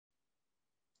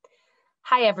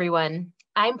Hi, everyone.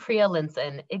 I'm Priya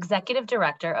Linson, Executive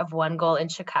Director of OneGoal in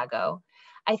Chicago.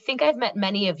 I think I've met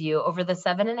many of you over the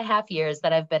 7.5 years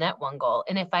that I've been at OneGoal,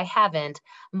 and if I haven't,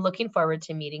 I'm looking forward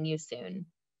to meeting you soon.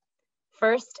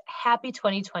 First, happy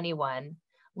 2021.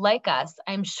 Like us,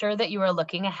 I'm sure that you are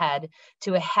looking ahead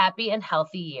to a happy and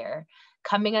healthy year,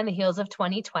 coming on the heels of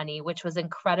 2020, which was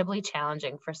incredibly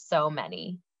challenging for so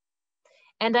many.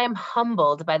 And I'm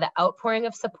humbled by the outpouring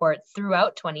of support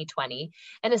throughout 2020,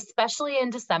 and especially in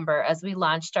December as we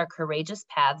launched our Courageous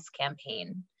Paths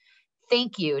campaign.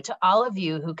 Thank you to all of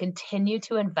you who continue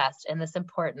to invest in this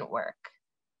important work.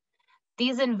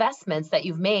 These investments that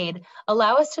you've made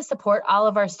allow us to support all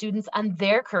of our students on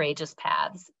their courageous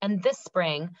paths. And this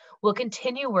spring, we'll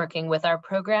continue working with our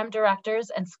program directors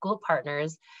and school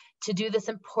partners to do this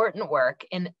important work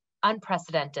in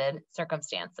unprecedented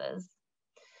circumstances.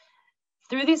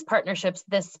 Through these partnerships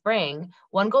this spring,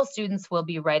 OneGoal students will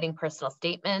be writing personal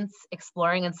statements,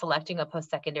 exploring and selecting a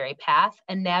post-secondary path,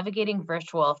 and navigating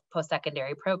virtual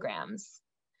post-secondary programs.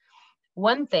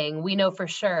 One thing we know for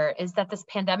sure is that this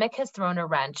pandemic has thrown a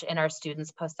wrench in our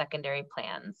students' post-secondary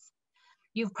plans.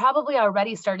 You've probably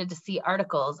already started to see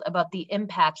articles about the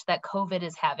impact that COVID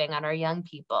is having on our young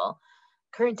people.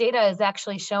 Current data is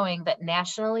actually showing that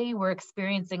nationally, we're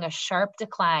experiencing a sharp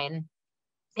decline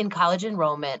in college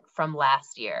enrollment from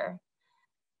last year.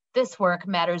 This work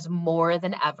matters more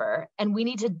than ever, and we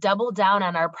need to double down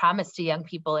on our promise to young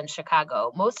people in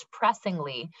Chicago, most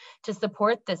pressingly to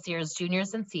support this year's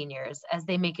juniors and seniors as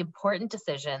they make important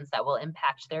decisions that will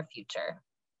impact their future.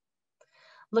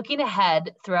 Looking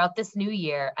ahead throughout this new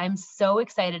year, I'm so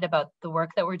excited about the work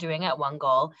that we're doing at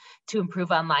OneGoal to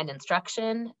improve online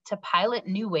instruction, to pilot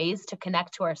new ways to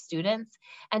connect to our students,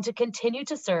 and to continue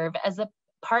to serve as a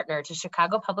partner to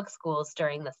Chicago Public Schools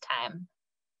during this time.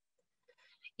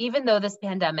 Even though this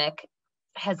pandemic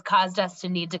has caused us to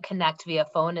need to connect via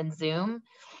phone and Zoom,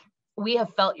 we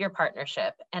have felt your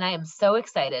partnership, and I am so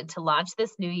excited to launch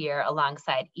this new year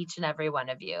alongside each and every one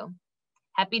of you.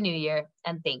 Happy New Year,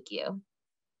 and thank you.